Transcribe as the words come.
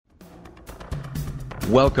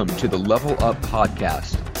Welcome to the Level Up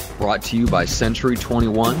Podcast, brought to you by Century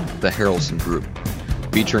 21, the Harrelson Group,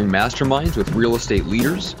 featuring masterminds with real estate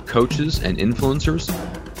leaders, coaches, and influencers,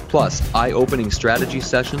 plus eye-opening strategy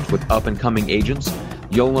sessions with up-and-coming agents.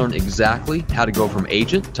 You'll learn exactly how to go from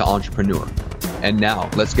agent to entrepreneur. And now,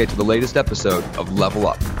 let's get to the latest episode of Level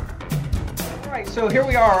Up. All right, so here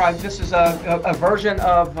we are. This is a version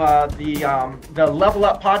of the Level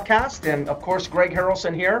Up podcast, and of course, Greg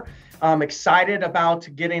Harrelson here. I'm excited about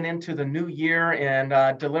getting into the new year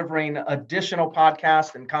and delivering additional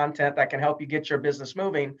podcasts and content that can help you get your business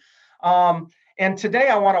moving. And today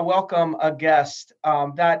I want to welcome a guest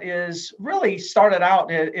that is really started out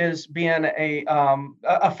as being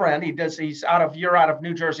a friend. You're out of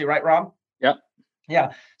New Jersey, right, Rob? Yep.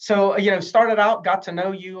 Yeah. So, started out, got to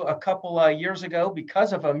know you a couple of years ago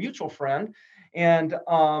because of a mutual friend, and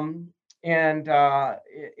have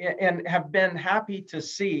been happy to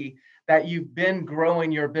see that you've been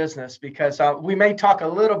growing your business, because we may talk a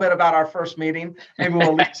little bit about our first meeting. Maybe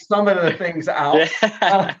we'll leave some of the things out.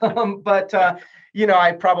 But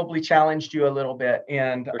I probably challenged you a little bit,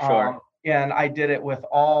 and For sure. And I did it with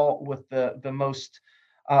the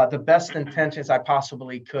best intentions I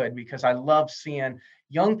possibly could, because I love seeing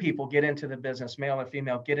young people get into the business, male or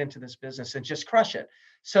female, get into this business and just crush it.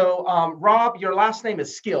 So, Rob, your last name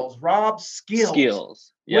is Skills. Rob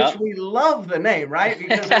Skills. Yep. Which we love the name, right?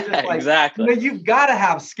 Because we're just like, exactly. You've got to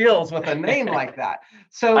have skills with a name like that.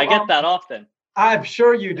 So I get that often. I'm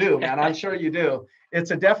sure you do, man. I'm sure you do.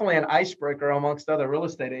 It's definitely an icebreaker amongst other real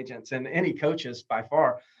estate agents and any coaches by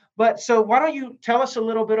far. But so why don't you tell us a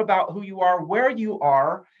little bit about who you are, where you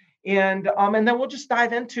are, and then we'll just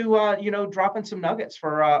dive into dropping some nuggets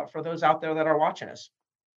for those out there that are watching us.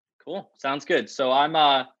 Cool. Sounds good. So I'm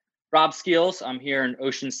Rob Skills. I'm here in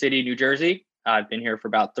Ocean City, New Jersey. I've been here for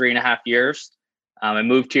about 3.5 years. I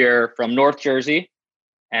moved here from North Jersey,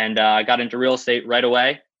 and I got into real estate right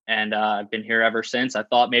away. And I've been here ever since. I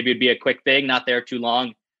thought maybe it'd be a quick thing, not there too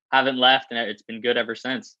long. Haven't left, and it's been good ever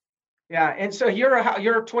since. Yeah. And so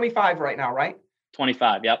you're 25 right now, right?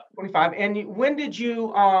 25. Yep. 25. And when did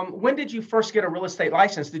you first get a real estate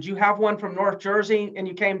license? Did you have one from North Jersey and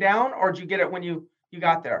you came down, or did you get it when you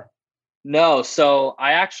got there? No. So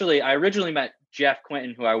I originally met Jeff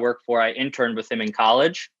Quinton, who I work for. I interned with him in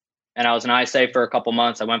college, and I was an ISA for a couple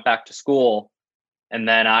months. I went back to school, and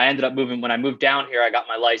then I ended up moving. When I moved down here, I got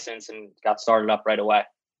my license and got started up right away.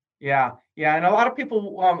 Yeah. And a lot of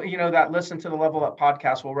people, that listen to the Level Up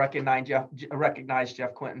podcast will recognize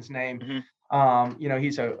Jeff Quinton's name. Mm-hmm.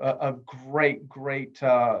 He's a great,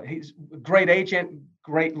 he's a great agent,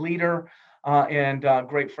 great leader, and a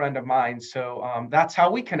great friend of mine. So that's how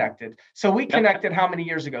we connected. So we connected how many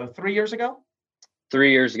years ago? 3 years ago? 3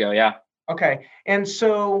 years ago. Yeah. Okay. And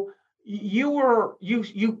so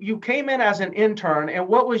you came in as an intern, and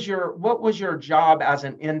what was your job as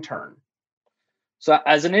an intern? So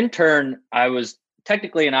as an intern, I was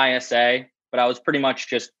technically an ISA, but I was pretty much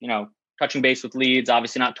just, touching base with leads,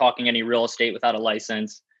 obviously not talking any real estate without a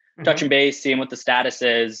license, touching base, seeing what the status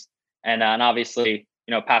is, and obviously,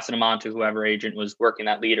 passing them on to whoever agent was working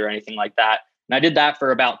that lead or anything like that. And I did that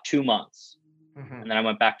for about 2 months, and then I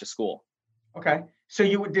went back to school. Okay. So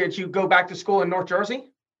did you go back to school in North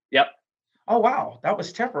Jersey? Yep. Oh, wow. That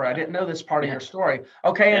was temporary. I didn't know this part of your story.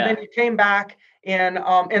 Okay. And then you came back,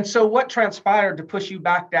 and so what transpired to push you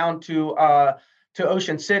back down to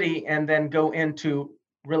Ocean City and then go into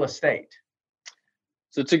real estate?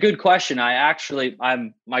 So it's a good question.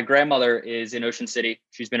 My grandmother is in Ocean City.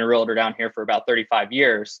 She's been a realtor down here for about 35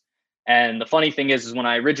 years. And the funny thing is when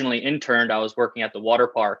I originally interned, I was working at the water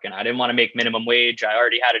park, and I didn't want to make minimum wage. I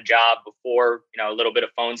already had a job before, a little bit of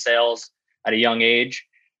phone sales at a young age.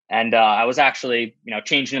 And I was actually,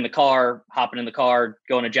 changing in the car, hopping in the car,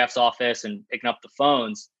 going to Jeff's office and picking up the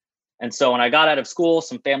phones. And so when I got out of school,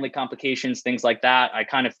 some family complications, things like that, I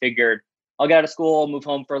kind of figured I'll get out of school, move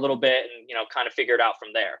home for a little bit, and, kind of figure it out from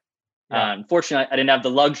there. Yeah. Unfortunately, I didn't have the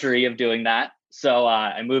luxury of doing that. So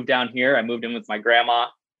I moved down here. I moved in with my grandma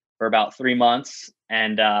for about 3 months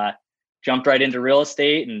and jumped right into real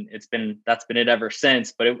estate. And that's been it ever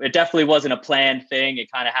since. But it definitely wasn't a planned thing.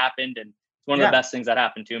 It kind of happened. And it's one of the best things that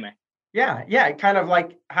happened to me. Yeah. It kind of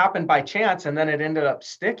like happened by chance, and then it ended up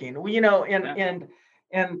sticking. Well,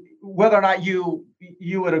 and whether or not you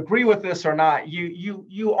would agree with this or not,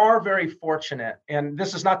 you are very fortunate. And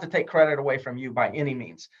this is not to take credit away from you by any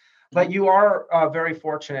means, but you are very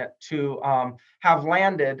fortunate to have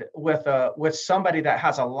landed with somebody that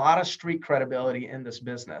has a lot of street credibility in this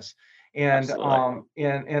business.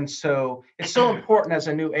 And so it's so important as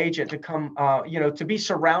a new agent to come, to be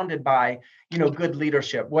surrounded by, good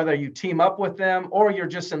leadership, whether you team up with them or you're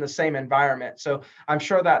just in the same environment. So I'm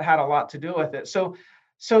sure that had a lot to do with it. So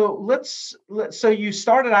so you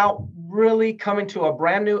started out really coming to a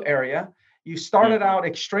brand new area. You started out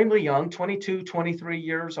extremely young, 22, 23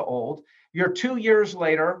 years old. You're 2 years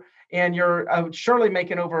later, and you're surely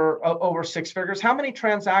making over six figures. How many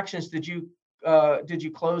transactions did you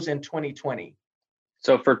close in 2020?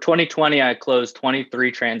 So for 2020, I closed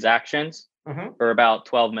 23 transactions for about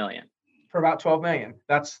 12 million. For about 12 million.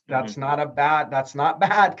 That's not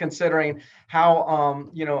bad considering how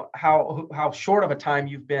how short of a time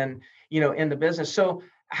you've been, in the business. So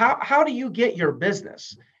how do you get your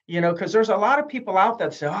business? Because there's a lot of people out there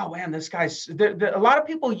that say, oh man, this guy's a lot of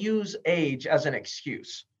people use age as an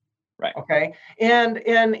excuse. Right. Okay. And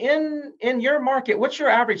in your market, what's your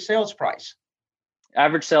average sales price?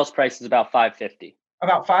 Average sales price is about 550.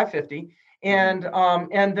 About 550.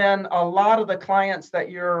 And then a lot of the clients that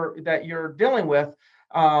you're dealing with,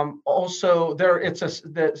 also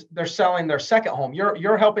they're selling their second home.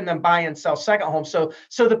 You're helping them buy and sell second home. So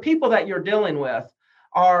the people that you're dealing with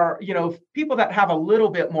are, people that have a little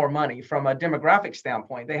bit more money from a demographic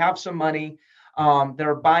standpoint. They have some money.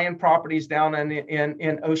 They're buying properties down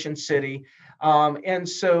in Ocean City. And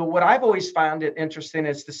so what I've always found it interesting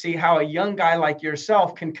is to see how a young guy like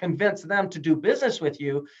yourself can convince them to do business with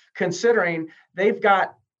you, considering they've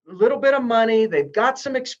got a little bit of money, they've got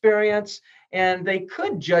some experience, and they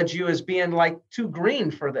could judge you as being like too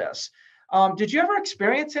green for this. Did you ever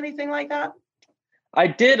experience anything like that? I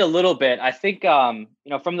did a little bit. I think,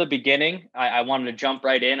 from the beginning, I wanted to jump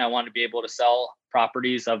right in. I wanted to be able to sell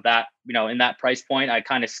properties of that, in that price point. I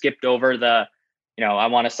kind of skipped over the, I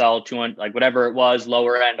want to sell 200, like whatever it was,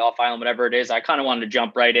 lower end, off island, whatever it is. I kind of wanted to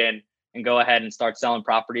jump right in and go ahead and start selling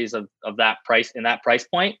properties of that price in that price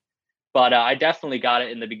point. But I definitely got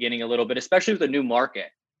it in the beginning a little bit, especially with a new market.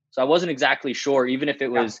 So I wasn't exactly sure, even if it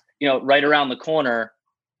was, right around the corner.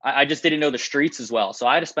 I just didn't know the streets as well. So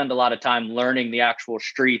I had to spend a lot of time learning the actual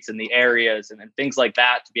streets and the areas and things like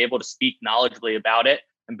that to be able to speak knowledgeably about it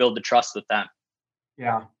and build the trust with them.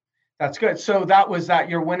 Yeah, that's good. So that was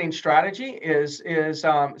your winning strategy is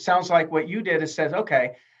sounds like what you did is says,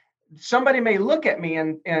 okay, somebody may look at me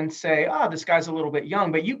and say, oh, this guy's a little bit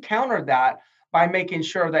young, but you countered that by making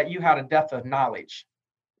sure that you had a depth of knowledge.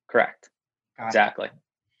 Correct. Exactly.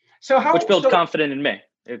 So which built confidence in me.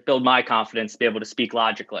 It built my confidence to be able to speak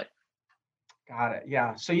logically. Got it.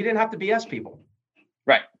 Yeah. So you didn't have to BS people.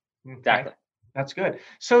 Right. Okay. Exactly. That's good.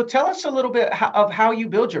 So tell us a little bit of how you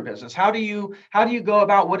build your business. How do you go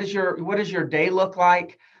about, what does your day look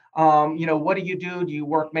like? What do you do? Do you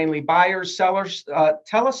work mainly buyers, sellers?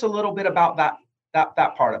 Tell us a little bit about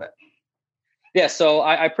that part of it. Yeah. So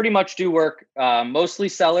I pretty much do work mostly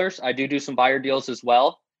sellers. I do some buyer deals as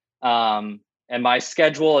well. And my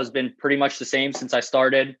schedule has been pretty much the same since I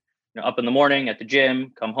started, up in the morning at the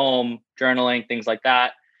gym, come home, journaling, things like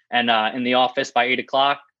that. And in the office by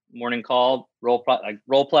 8:00, morning call,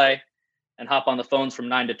 role play, and hop on the phones from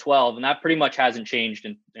 9 to 12. And that pretty much hasn't changed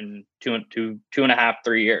in 2.5,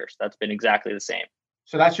 3 years. That's been exactly the same.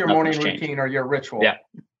 So that's your morning routine or your ritual. Yeah.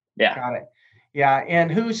 Yeah. Got it. Yeah. And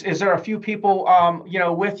is there a few people,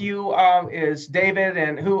 with you, is David,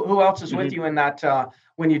 and who else is with you in that,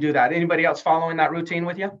 when you do that? Anybody else following that routine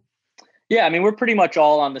with you? Yeah. I mean, we're pretty much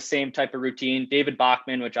all on the same type of routine. David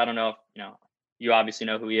Bachman, which I don't know if, you obviously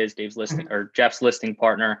know who he is, Dave's listing or Jeff's listing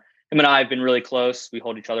partner. Him and I have been really close. We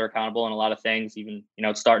hold each other accountable in a lot of things, even,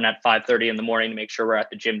 starting at 5:30 in the morning to make sure we're at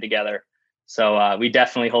the gym together. So we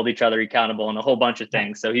definitely hold each other accountable in a whole bunch of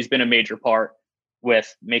things. So he's been a major part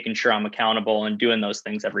with making sure I'm accountable and doing those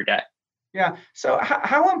things every day. Yeah. So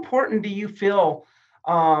how important do you feel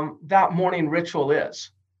that morning ritual is?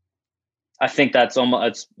 I think that's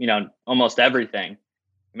almost everything.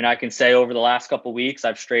 I mean, I can say over the last couple of weeks,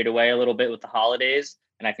 I've strayed away a little bit with the holidays,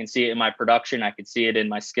 and I can see it in my production. I can see it in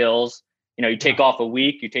my skills. You take off a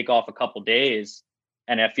week, you take off a couple of days,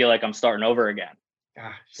 and I feel like I'm starting over again.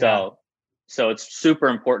 Gosh, so it's super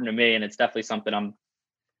important to me, and it's definitely something I'm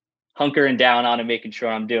hunkering down on and making sure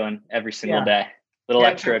I'm doing every single day. Little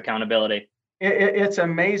extra accountability. It's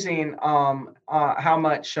amazing how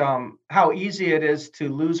easy it is to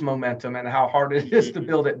lose momentum and how hard it is to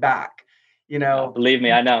build it back. Believe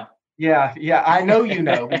me, I know. Yeah, I know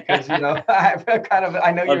because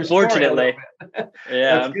I know your story a little bit.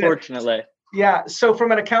 Yeah, unfortunately. Yeah. So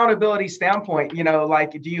from an accountability standpoint,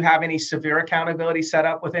 do you have any severe accountability set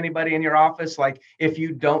up with anybody in your office? Like if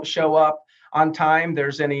you don't show up on time,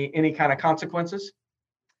 there's any kind of consequences?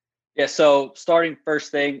 Yeah. So starting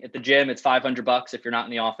first thing at the gym, it's $500 if you're not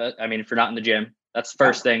in the office. I mean, if you're not in the gym, that's the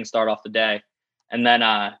first thing, start off the day. And then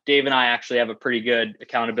Dave and I actually have a pretty good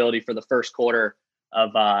accountability for the first quarter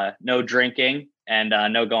of no drinking and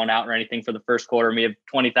no going out or anything for the first quarter. We have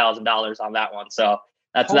 $20,000 on that one. So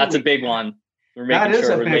that's a Holy big one. We're That making is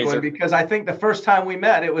sure a we're big one laser. because I think the first time we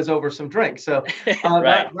met, it was over some drinks. So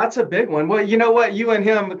Right. that's a big one. Well, you know what? You and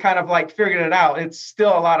him kind of like figured it out. It's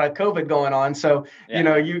still a lot of COVID going on. So,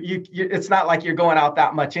 Yeah. you it's not like you're going out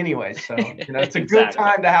that much anyway. So, it's a good Exactly.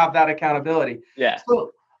 time to have that accountability. Yeah.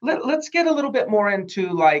 So let's get a little bit more into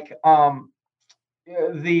like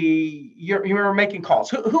you're making calls.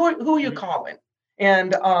 Who are you Mhm. calling?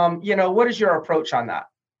 And what is your approach on that?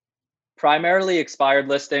 Primarily expired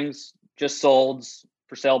listings, just solds,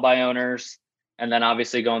 for sale by owners, and then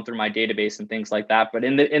obviously going through my database and things like that. But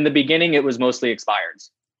in the beginning, it was mostly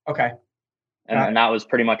expireds. Okay. And that was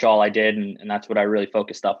pretty much all I did. And that's what I really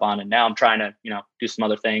focused up on. And now I'm trying to, do some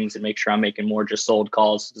other things and make sure I'm making more just sold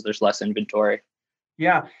calls because there's less inventory.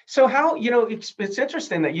 Yeah. So how, it's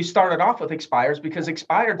interesting that you started off with expires because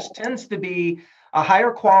expireds tends to be a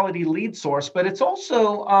higher quality lead source, but it's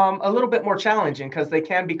also a little bit more challenging because they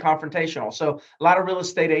can be confrontational. So a lot of real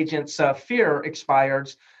estate agents fear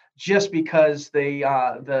expireds just because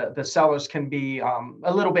the sellers can be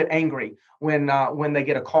a little bit angry when they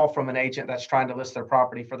get a call from an agent that's trying to list their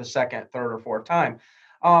property for the second, third, or fourth time.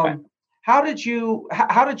 Right. How did you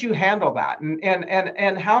handle that,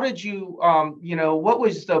 and how did you what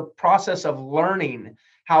was the process of learning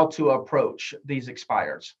how to approach these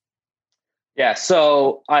expires? Yeah.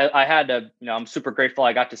 So I had to, I'm super grateful.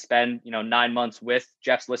 I got to spend, 9 months with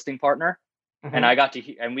Jeff's listing partner, and Hmm. I got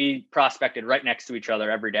to, and we prospected right next to each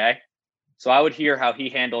other every day. So I would hear how he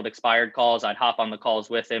handled expired calls. I'd hop on the calls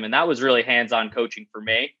with him, and that was really hands-on coaching for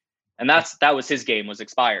me. And that was his game, was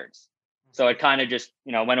expireds. So it kind of just,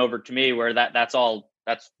 went over to me where that's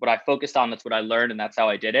what I focused on. That's what I learned, and that's how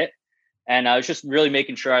I did it. And I was just really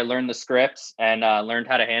making sure I learned the scripts and learned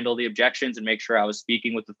how to handle the objections and make sure I was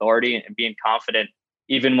speaking with authority and being confident,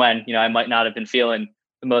 even when, I might not have been feeling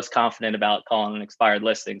the most confident about calling an expired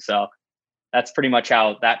listing. So that's pretty much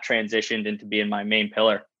how that transitioned into being my main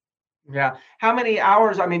pillar. Yeah. How many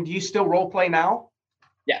hours? I mean, do you still role play now?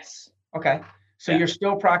 Yes. Okay. So Yeah. you're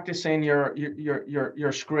still practicing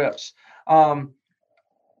your scripts. Um,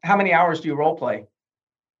 how many hours do you role play?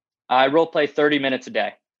 I role play 30 minutes a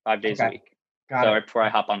day, 5 days a Okay. week. Got So it. right before I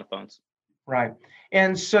hop on the phones. Right.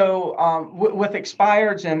 And so with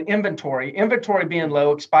expireds and inventory being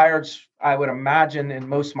low, expireds, I would imagine in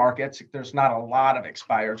most markets, there's not a lot of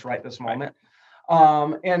expireds right this Right. moment.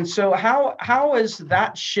 And so how has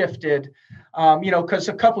that shifted? Because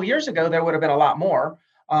a couple years ago, there would have been a lot more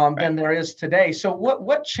Right. than there is today. So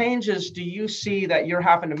what changes do you see that you're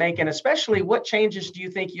having to make? And especially what changes do you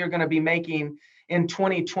think you're going to be making in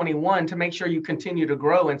 2021 to make sure you continue to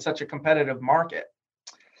grow in such a competitive market?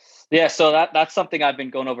 Yeah. So that's something I've been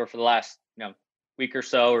going over for the last, week or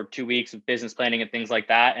so, or 2 weeks of business planning and things like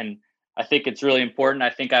that. And I think it's really important. I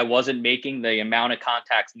think I wasn't making the amount of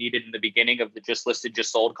contacts needed in the beginning of the just listed,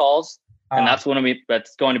 just sold calls. And Uh,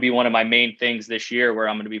 that's going to be one of my main things this year where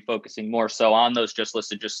I'm going to be focusing more so on those just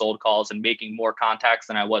listed, just sold calls and making more contacts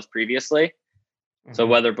than I was previously. So mhm.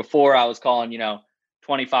 whether before I was calling,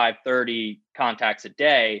 25, 30 contacts a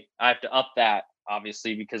day, I have to up that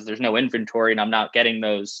obviously because there's no inventory and I'm not getting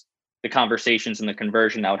the conversations and the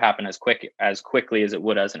conversion that would happen as quickly as it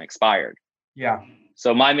would as an expired. Yeah.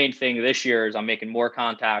 So my main thing this year is I'm making more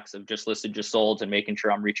contacts of just listed, just sold, and making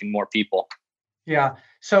sure I'm reaching more people. Yeah.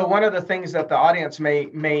 So one of the things that the audience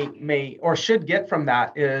may or should get from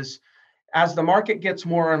that is as the market gets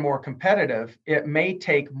more and more competitive, it may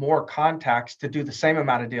take more contacts to do the same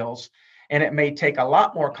amount of deals. And it may take a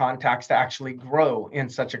lot more contacts to actually grow in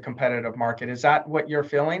such a competitive market. Is that what you're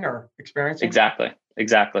feeling or experiencing? Exactly.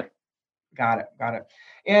 Exactly. Got it. Got it.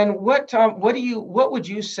 And what would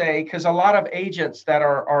you say? Because a lot of agents that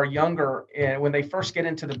are younger, and when they first get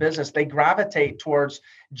into the business, they gravitate towards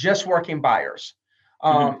just working buyers.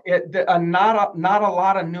 Mhm. Not a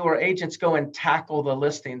lot of newer agents go and tackle the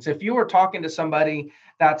listings. If you were talking to somebody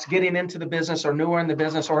that's getting into the business or newer in the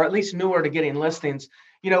business, or at least newer to getting listings,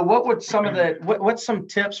 what would what's some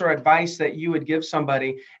tips or advice that you would give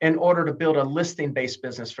somebody in order to build a listing based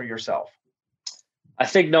business for yourself? I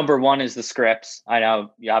think number one is the scripts. I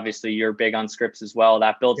know obviously you're big on scripts as well.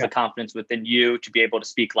 That builds Yeah. the confidence within you to be able to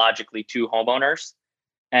speak logically to homeowners.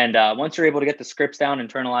 And once you're able to get the scripts down,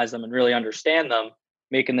 internalize them, and really understand them,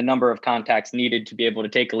 making the number of contacts needed to be able to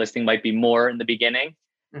take a listing might be more in the beginning.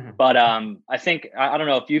 Mhm. But I think, I don't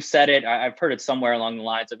know if you've said it, I've heard it somewhere along the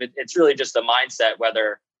lines of it's really just a mindset,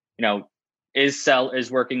 whether, you know,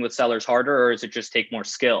 is working with sellers harder, or is it just take more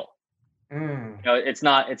skill? It's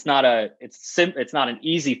not an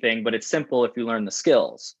easy thing, but it's simple if you learn the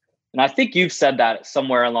skills. And I think you've said that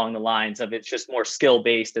somewhere along the lines of it's just more skill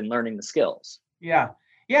based and learning the skills. Yeah.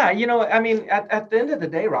 Yeah. I mean, at the end of the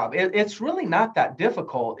day, Rob, it's really not that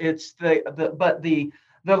difficult. It's the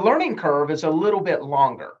learning curve is a little bit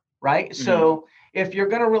longer, right? Mm-hmm. So if you're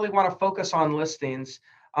going to really want to focus on listings,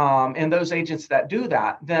 and those agents that do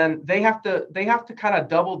that, then they have to kind of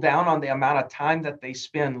double down on the amount of time that they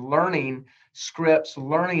spend learning scripts,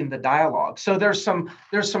 learning the dialogue. So there's some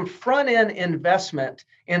front end investment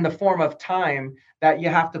in the form of time that you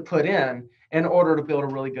have to put in order to build a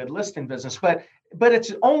really good listing business. But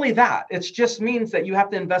it's only that. It just means that you have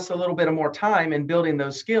to invest a little bit of more time in building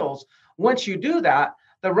those skills. Once you do that,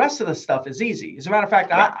 the rest of the stuff is easy. As a matter of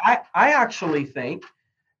fact, I actually think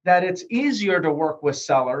that it's easier to work with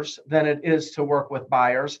sellers than it is to work with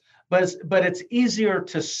buyers, but it's easier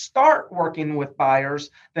to start working with buyers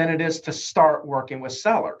than it is to start working with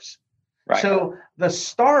sellers. Right. So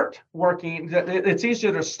it's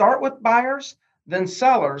easier to start with buyers than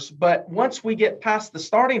sellers, but once we get past the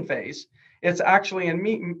starting phase, it's actually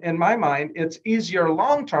in my mind, it's easier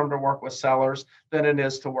long-term to work with sellers than it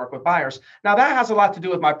is to work with buyers. Now that has a lot to do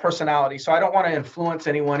with my personality. So I don't want to influence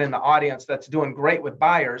anyone in the audience that's doing great with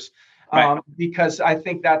buyers, because I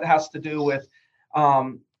think that has to do with,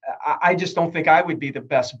 I just don't think I would be the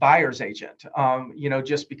best buyer's agent,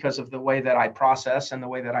 just because of the way that I process and the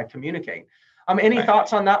way that I communicate. Any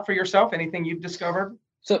thoughts on that for yourself? Anything you've discovered?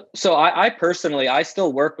 So I personally, I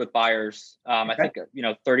still work with buyers. I think,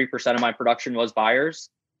 30% of my production was buyers.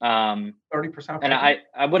 30%. And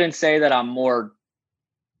I wouldn't say that I'm more,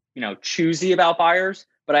 choosy about buyers,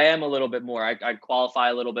 but I am a little bit more. I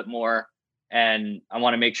qualify a little bit more, and I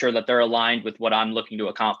want to make sure that they're aligned with what I'm looking to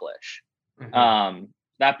accomplish. Mm-hmm.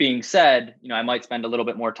 That being said, I might spend a little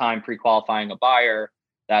bit more time pre-qualifying a buyer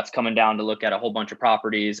that's coming down to look at a whole bunch of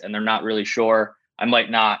properties and they're not really sure. I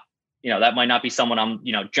might not, that might not be someone I'm,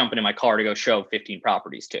 jumping in my car to go show 15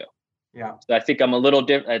 properties to. Yeah. So I think I'm a little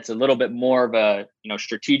different. It's a little bit more of a,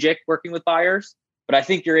 strategic working with buyers, but I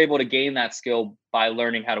think you're able to gain that skill by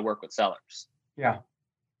learning how to work with sellers. Yeah.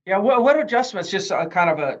 Yeah. What adjustments, just kind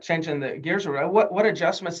of a changing the gears, what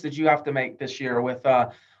adjustments did you have to make this year with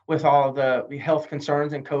all of the health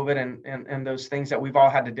concerns and COVID and those things that we've all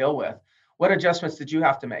had to deal with? What adjustments did you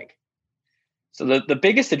have to make? So the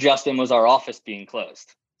biggest adjustment was our office being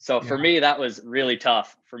closed. So for me, that was really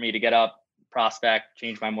tough for me to get up, prospect,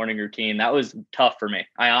 change my morning routine. That was tough for me.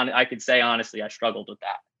 I could say, honestly, I struggled with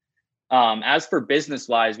that. As for business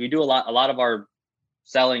wise, we do a lot of our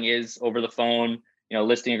selling is over the phone,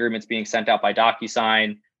 listing agreements being sent out by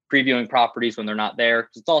DocuSign, previewing properties when they're not there.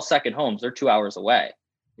 It's all second homes. They're 2 hours away.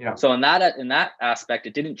 Yeah. So in that aspect,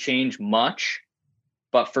 it didn't change much.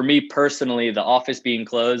 But for me personally, the office being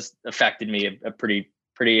closed affected me a pretty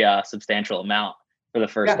substantial amount for the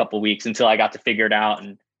first couple of weeks until I got to figure it out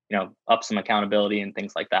and, up some accountability and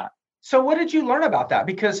things like that. So what did you learn about that?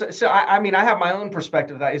 Because I have my own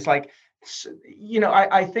perspective. That is like,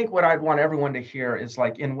 I think what I'd want everyone to hear is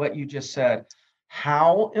like in what you just said,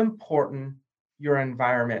 how important your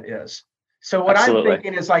environment is. So what Absolutely. I'm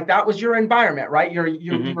thinking is like, that was your environment, right?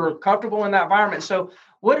 You were comfortable in that environment. So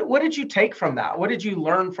what did you take from that? What did you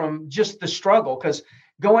learn from just the struggle? Because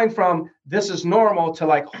going from this is normal to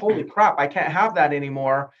like, holy crap, I can't have that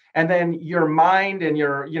anymore. And then your mind and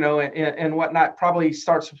your, and whatnot probably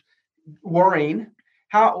starts worrying.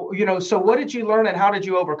 So what did you learn and how did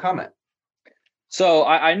you overcome it? So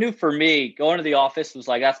I knew for me, going to the office was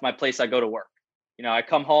like, that's my place I go to work. I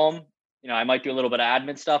come home, I might do a little bit of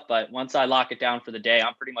admin stuff, but once I lock it down for the day,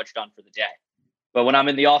 I'm pretty much done for the day. But when I'm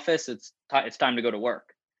in the office, it's time to go to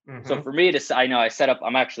work. Mm-hmm. So for me I set up,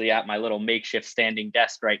 I'm actually at my little makeshift standing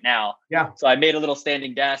desk right now. Yeah. So I made a little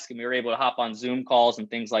standing desk and we were able to hop on Zoom calls and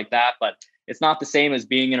things like that. But it's not the same as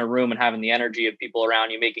being in a room and having the energy of people around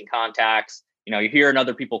you, making contacts. You hear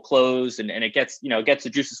other people close and it gets, gets the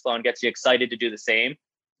juices flowing, gets you excited to do the same.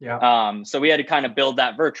 Yeah. So we had to kind of build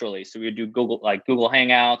that virtually. So we would do Google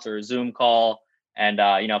Hangouts or a Zoom call. And,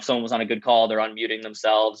 if someone was on a good call, they're unmuting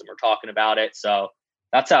themselves and we're talking about it. So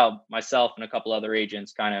that's how myself and a couple other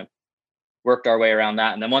agents kind of worked our way around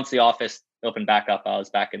that. And then once the office opened back up, I was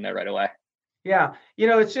back in there right away. Yeah.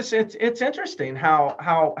 It's interesting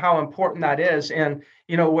how important that is. And,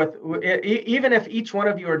 even if each one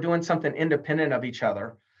of you are doing something independent of each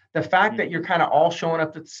other, the fact that you're kind of all showing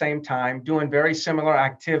up at the same time, doing very similar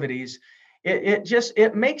activities,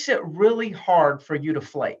 it makes it really hard for you to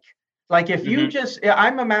flake. Like if you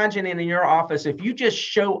I'm imagining in your office, if you just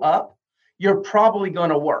show up, you're probably going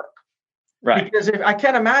to work. Right. Because if I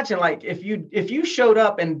can't imagine, like if you showed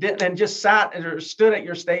up and didn't and just sat or stood at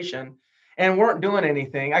your station and weren't doing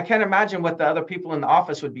anything, I can't imagine what the other people in the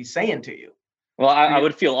office would be saying to you. Well, I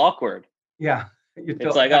would feel awkward. Yeah, you'd It's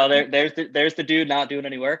feel like, oh, there's the dude not doing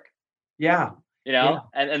any work, yeah, you yeah, know,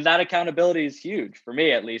 and that accountability is huge for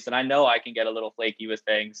me at least. And I know I can get a little flaky with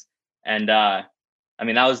things. And I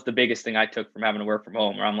mean, that was the biggest thing I took from having to work from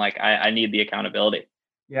home, where I'm like, I need the accountability.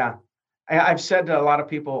 yeah. I've said to a lot of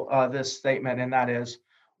people this statement, and that is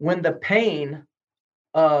when the pain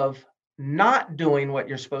of not doing what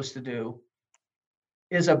you're supposed to do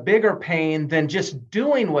is a bigger pain than just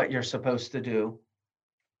doing what you're supposed to do,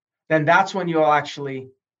 then that's when you'll actually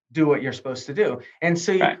do what you're supposed to do. And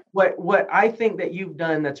so Right. what I think that you've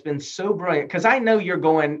done that's been so brilliant, because I know you're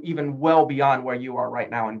going even well beyond where you are right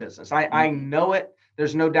now in business. I know it.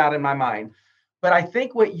 There's no doubt in my mind. But I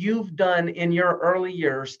think what you've done in your early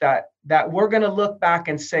years that we're going to look back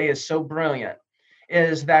and say is so brilliant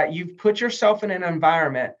is that you've put yourself in an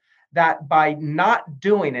environment that by not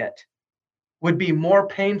doing it would be more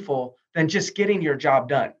painful than just getting your job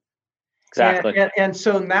done. Exactly. And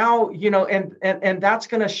so now, and that's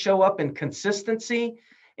going to show up in consistency,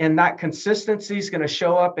 and that consistency is going to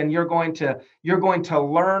show up, and you're going to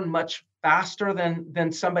learn much faster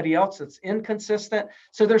than somebody else that's inconsistent.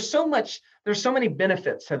 So there's so many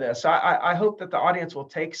benefits to this. So I hope that the audience will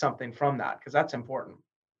take something from that, because that's important.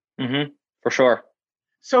 Mm-hmm. For sure.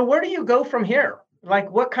 So where do you go from here?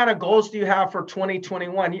 Like, what kind of goals do you have for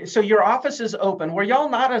 2021? So your office is open. Were y'all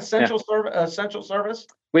not essential service?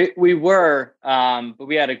 We were, but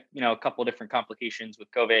we had a couple of different complications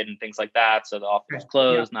with COVID and things like that. So the office was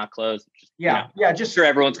closed, not closed. Just, just sure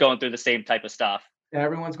everyone's going through the same type of stuff. Yeah,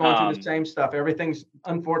 everyone's going through the same stuff. Everything's,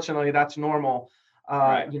 unfortunately, that's normal,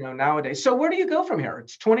 right. Nowadays. So where do you go from here?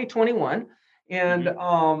 It's 2021, and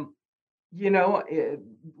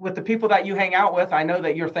with the people that you hang out with, I know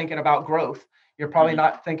that you're thinking about growth. You're probably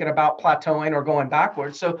not thinking about plateauing or going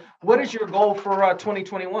backwards. So what is your goal for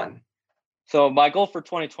 2021? So my goal for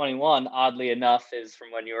 2021, oddly enough, is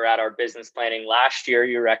from when you were at our business planning last year,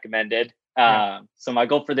 you recommended. So my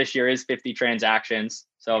goal for this year is 50 transactions.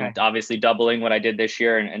 So obviously doubling what I did this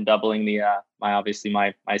year and doubling the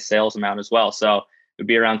my sales amount as well. So it would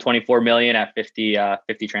be around 24 million at 50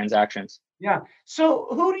 transactions. Yeah. So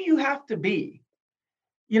who do you have to be?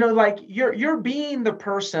 Like you're being the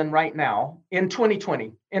person right now in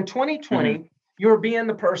 2020. In 2020, you're being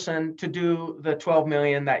the person to do the 12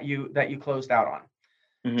 million that you closed out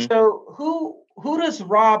on. So who does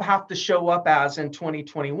Rob have to show up as in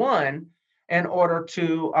 2021 in order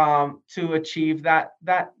to achieve that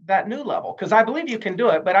new level? Because I believe you can do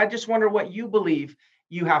it, but I just wonder what you believe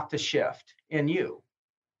you have to shift in you.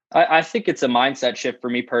 I think it's a mindset shift for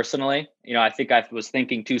me personally. I think I was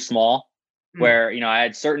thinking too small, where, I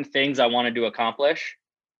had certain things I wanted to accomplish,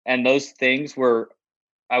 and those things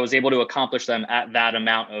I was able to accomplish them at that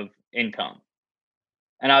amount of income.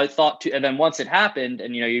 And I thought and then once it happened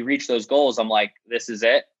and, you reach those goals, I'm like, this is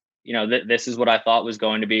it. This is what I thought was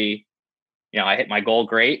going to be, I hit my goal.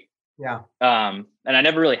 Great. Yeah. And I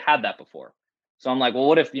never really had that before. So I'm like, well,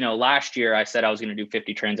 what if, last year I said I was going to do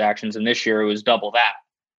 50 transactions and this year it was double that.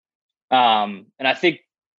 And I think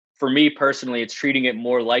for me personally, it's treating it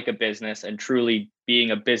more like a business and truly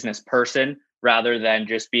being a business person rather than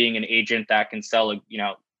just being an agent that can sell a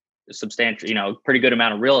substantial, pretty good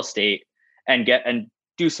amount of real estate and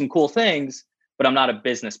do some cool things, but I'm not a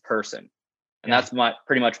business person. And that's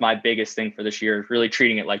pretty much my biggest thing for this year is really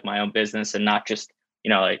treating it like my own business and not just,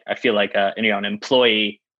 like I feel like an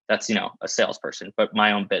employee that's, a salesperson, but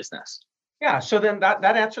my own business. Yeah. So then that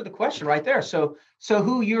answered the question right there. So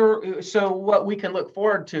what we can look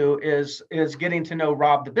forward to is getting to know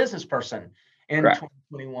Rob, the business person, in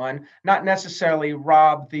 2021, not necessarily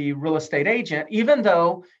Rob, the real estate agent, even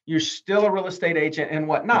though you're still a real estate agent and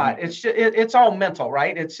whatnot. It's just, it's all mental,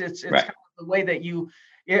 right? It's kind of the way that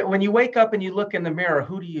when you wake up and you look in the mirror,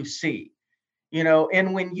 who do you see?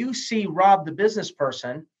 And when you see Rob, the business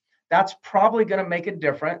person, that's probably going to make a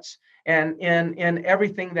difference. And in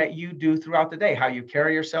everything that you do throughout the day, how you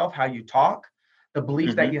carry yourself, how you talk, the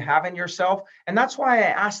belief that you have in yourself. And that's why I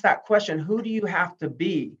asked that question, who do you have to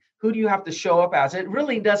be? Who do you have to show up as? It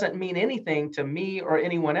really doesn't mean anything to me or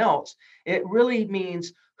anyone else. It really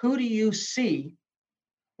means, who do you see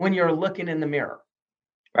when you're looking in the mirror?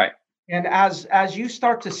 Right. And as you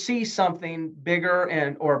start to see something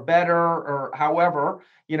bigger or better or however,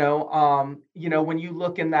 when you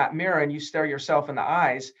look in that mirror and you stare yourself in the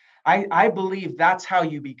eyes, I believe that's how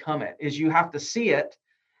you become it, is you have to see it.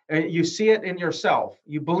 You see it in yourself.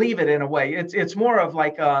 You believe it in a way. It's more of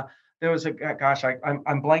like there was I'm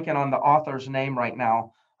blanking on the author's name right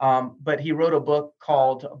now. But he wrote a book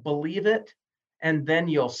called Believe It and Then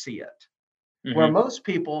You'll See It, where Mm-hmm. most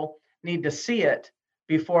people need to see it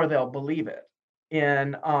before they'll believe it.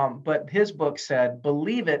 And but his book said,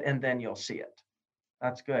 believe it and then you'll see it.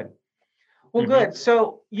 That's good. Well, Mm-hmm. good.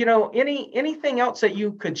 So, anything else that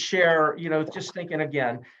you could share, just thinking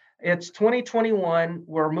again, it's 2021,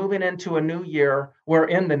 we're moving into a new year, we're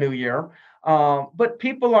in the new year. But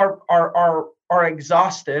people are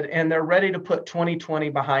exhausted and they're ready to put 2020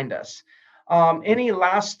 behind us. Any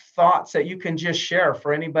last thoughts that you can just share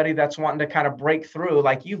for anybody that's wanting to kind of break through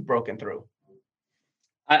like you've broken through?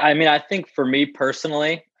 I mean, I think for me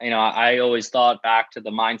personally, I always thought back to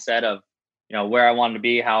the mindset of, where I wanted to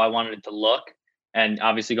be, how I wanted it to look, and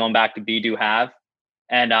obviously going back to be, do, have.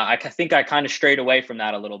 And I think I kind of strayed away from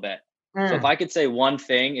that a little bit. So if I could say one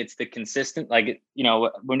thing, it's the consistent,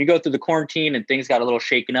 when you go through the quarantine and things got a little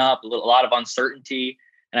shaken up, a lot of uncertainty.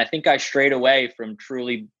 And I think I strayed away from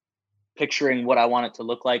truly picturing what I want it to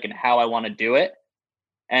look like and how I want to do it.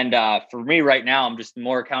 And for me right now, I'm just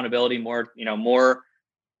more accountability, more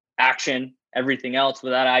action, everything else.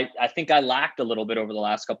 With that, I think I lacked a little bit over the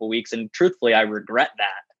last couple of weeks. And truthfully, I regret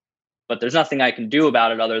that. But there's nothing I can do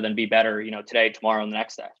about it other than be better, today, tomorrow, and the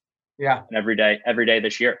next day. Yeah. And every day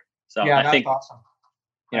this year. So yeah, I think, awesome.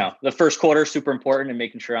 The first quarter is super important and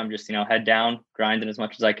making sure I'm just, head down, grinding as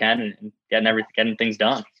much as I can and getting things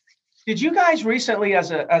done. Did you guys recently,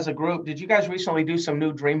 as a group, do some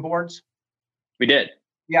new dream boards? We did.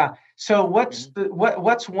 Yeah. So what's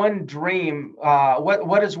one dream?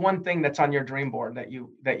 What is one thing that's on your dream board that you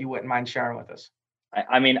wouldn't mind sharing with us?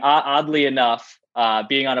 I mean, oddly enough,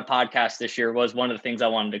 being on a podcast this year was one of the things I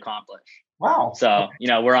wanted to accomplish. Wow. So,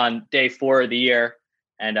 we're on day 4 of the year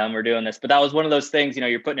and we're doing this, but that was one of those things,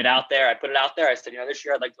 you're putting it out there. I put it out there. I said, this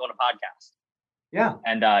year I'd like to go on a podcast. Yeah.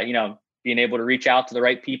 And, being able to reach out to the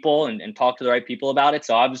right people and talk to the right people about it.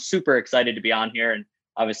 So I was super excited to be on here and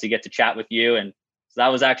obviously get to chat with you. And so that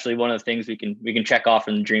was actually one of the things we can check off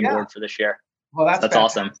from the dream board for this year. Well, that's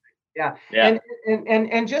awesome. Yeah. Yeah.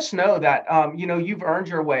 And just know that, you've earned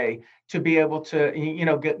your way to be able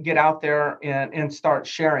to, get out there and start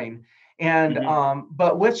sharing. And,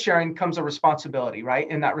 but with sharing comes a responsibility, right?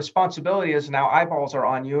 And that responsibility is now eyeballs are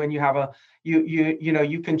on you and you have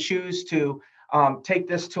you can choose to take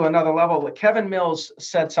this to another level. Kevin Mills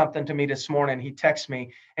said something to me this morning. He texted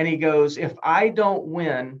me and he goes, if I don't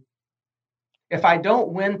win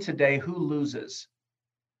today, who loses?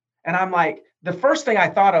 And I'm like, the first thing I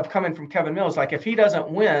thought of coming from Kevin Mills, like if he doesn't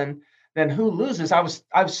win, then who loses? I was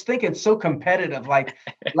thinking so competitive, like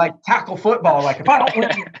tackle football, like if I don't win,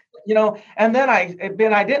 and then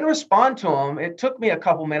I didn't respond to him. It took me a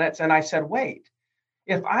couple minutes and I said, wait,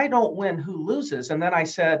 if I don't win, who loses? And then I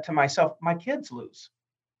said to myself, my kids lose.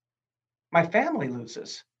 My family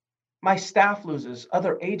loses. My staff loses.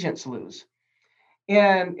 Other agents lose.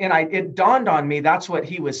 And it dawned on me, that's what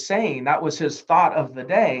he was saying. That was his thought of the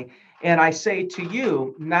day. And I say to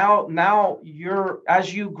you, now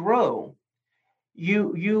as you grow,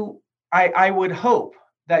 I would hope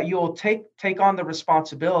that you'll take on the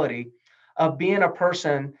responsibility of being a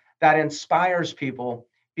person that inspires people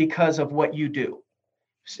because of what you do.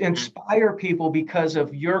 Inspire people because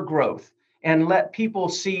of your growth and let people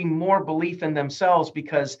see more belief in themselves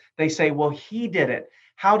because they say, well, he did it.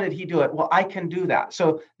 How did he do it? Well, I can do that.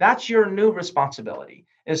 So that's your new responsibility,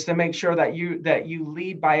 is to make sure that you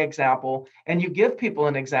lead by example and you give people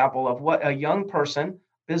an example of what a young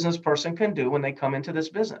business person can do when they come into this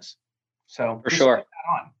business. So for sure. Put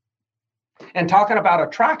that on. And talking about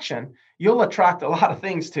attraction, you'll attract a lot of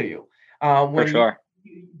things to you. For sure.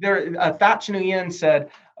 Thach Nguyen said,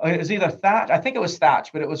 it was either Thach, I think it was Thach,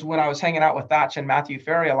 but it was when I was hanging out with Thach and Matthew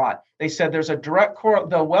Ferry a lot. They said there's a direct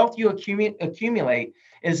the wealth you accumulate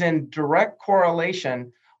is in direct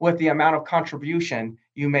correlation with the amount of contribution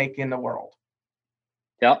you make in the world.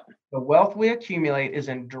 Yep. The wealth we accumulate is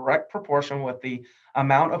in direct proportion with the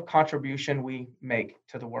amount of contribution we make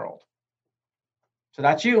to the world. So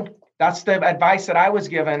that's you. That's the advice that I was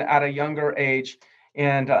given at a younger age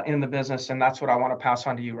and in the business. And that's what I want to pass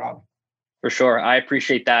on to you, Rob. For sure. I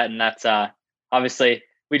appreciate that. And that's obviously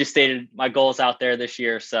we just stated my goals out there this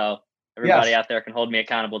year. So everybody out there can hold me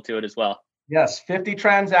accountable to it as well. Yes. 50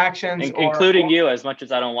 transactions. Including you, as much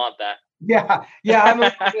as I don't want that. Yeah. I'm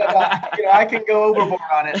I can go overboard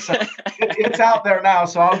on it. So it's out there now.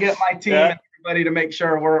 So I'll get my team and everybody to make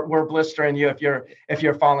sure we're blistering you if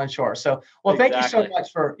you're falling short. So, well, thank you so much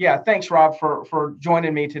thanks Rob for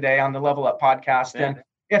joining me today on the Level Up podcast. Yeah. And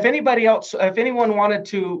if anyone wanted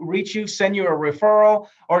to reach you, send you a referral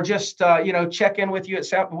or just, check in with you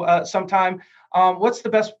at sometime, what's the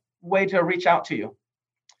best way to reach out to you?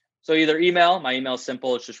 So either email, my email is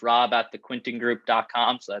simple. It's just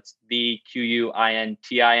rob@thequintingroup.com. So that's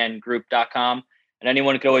VQUINTIN group.com. And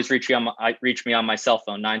anyone can always reach me on my cell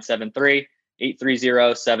phone,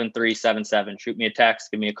 973-830-7377. Shoot me a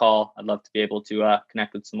text, give me a call. I'd love to be able to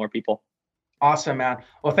connect with some more people. Awesome, man.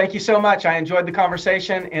 Well, thank you so much. I enjoyed the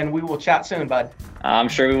conversation, and we will chat soon, bud. I'm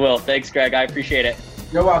sure we will. Thanks, Greg. I appreciate it.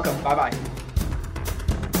 You're welcome. Bye-bye.